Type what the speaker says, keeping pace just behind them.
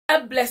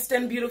God blessed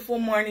and beautiful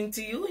morning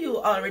to you. You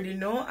already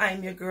know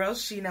I'm your girl,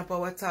 Sheena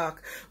Power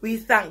Talk. We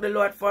thank the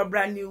Lord for a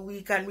brand new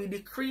week, and we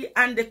decree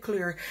and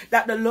declare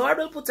that the Lord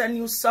will put a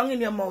new song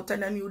in your mouth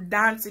and a new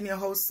dance in your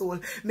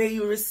household. May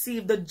you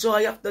receive the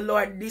joy of the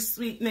Lord this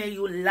week. May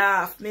you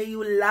laugh. May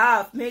you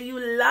laugh. May you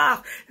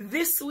laugh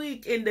this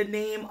week in the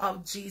name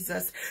of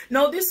Jesus.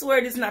 Now, this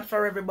word is not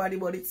for everybody,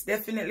 but it's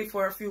definitely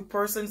for a few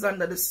persons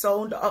under the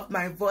sound of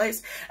my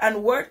voice.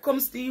 And word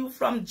comes to you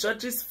from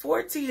Judges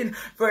 14,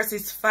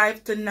 verses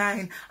 5 to 9.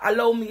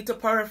 Allow me to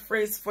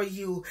paraphrase for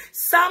you.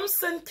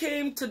 Samson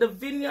came to the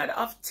vineyard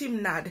of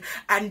Timnah,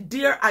 and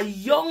there a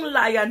young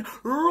lion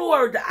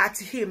roared at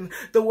him.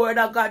 The word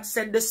of God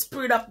said the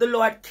Spirit of the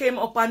Lord came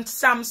upon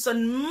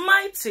Samson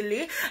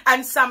mightily,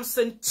 and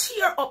Samson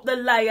tear up the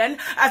lion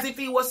as if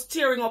he was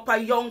tearing up a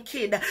young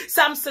kid.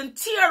 Samson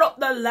tear up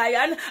the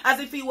lion as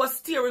if he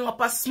was tearing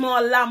up a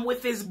small lamb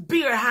with his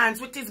bare hands,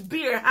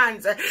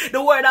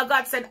 The word of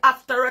God said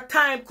after a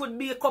time, could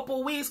be a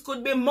couple weeks,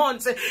 could be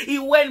months, he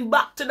went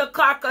back to the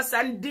carcass,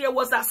 and there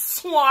was a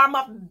swarm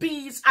of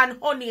bees and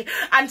honey,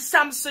 and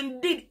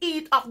Samson did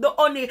eat of the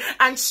honey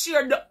and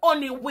share the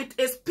honey with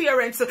his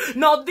parents.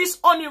 Now this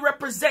honey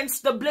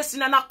represents the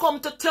blessing, and I come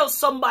to tell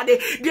somebody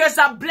there's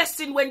a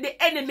blessing when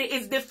the enemy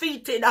is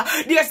defeated.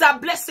 There's a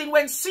blessing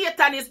when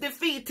Satan is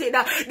defeated.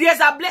 There's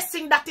a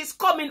blessing that is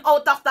coming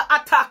out of the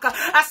attack.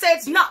 I say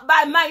it's not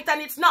by might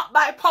and it's not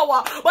by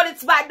power, but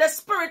it's by the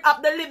Spirit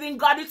of the living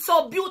God. It's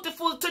so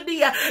beautiful today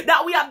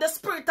that we have the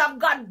Spirit of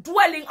God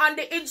dwelling on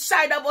the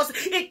inside of us.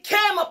 It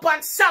came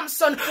upon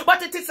Samson,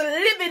 but it is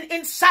living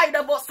inside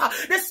of us.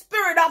 The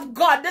Spirit of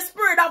God,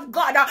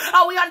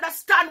 and we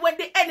understand when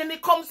the enemy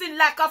comes in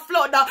like a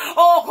flood, the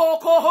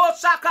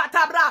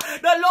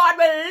Lord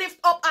will lift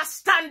up a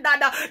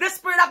standard. The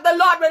Spirit of the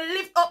Lord will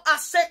lift up a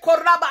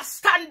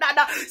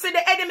standard. See,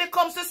 the enemy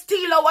comes to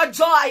steal our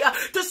joy,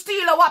 to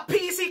steal our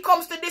peace. He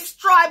comes to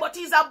destroy, but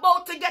he's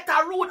about to get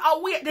a rude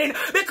awakening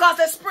because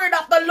the Spirit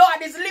of the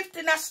Lord is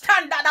lifting a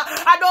standard.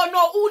 I don't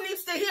know who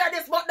needs to hear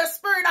this, but the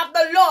Spirit of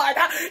the Lord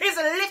is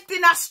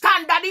lifting a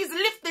standard. He's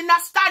lifting a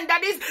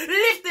standard. He's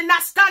lifting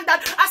a standard.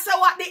 I said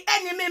what the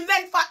enemy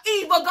meant for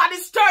evil, God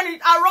is turning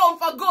it around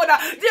for good.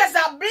 There's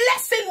a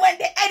blessing when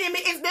the enemy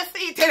is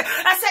defeated.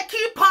 I said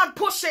keep on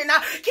pushing,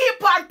 keep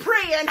on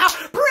praying,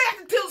 pray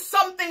until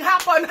something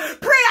happens.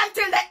 Pray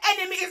until the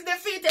enemy is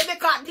defeated,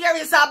 because there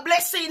is a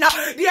blessing.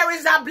 There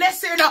is a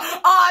blessing.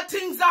 All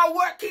things are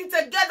working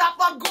together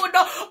for good.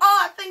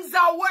 All things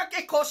are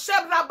working.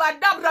 Not by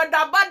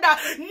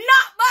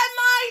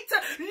might,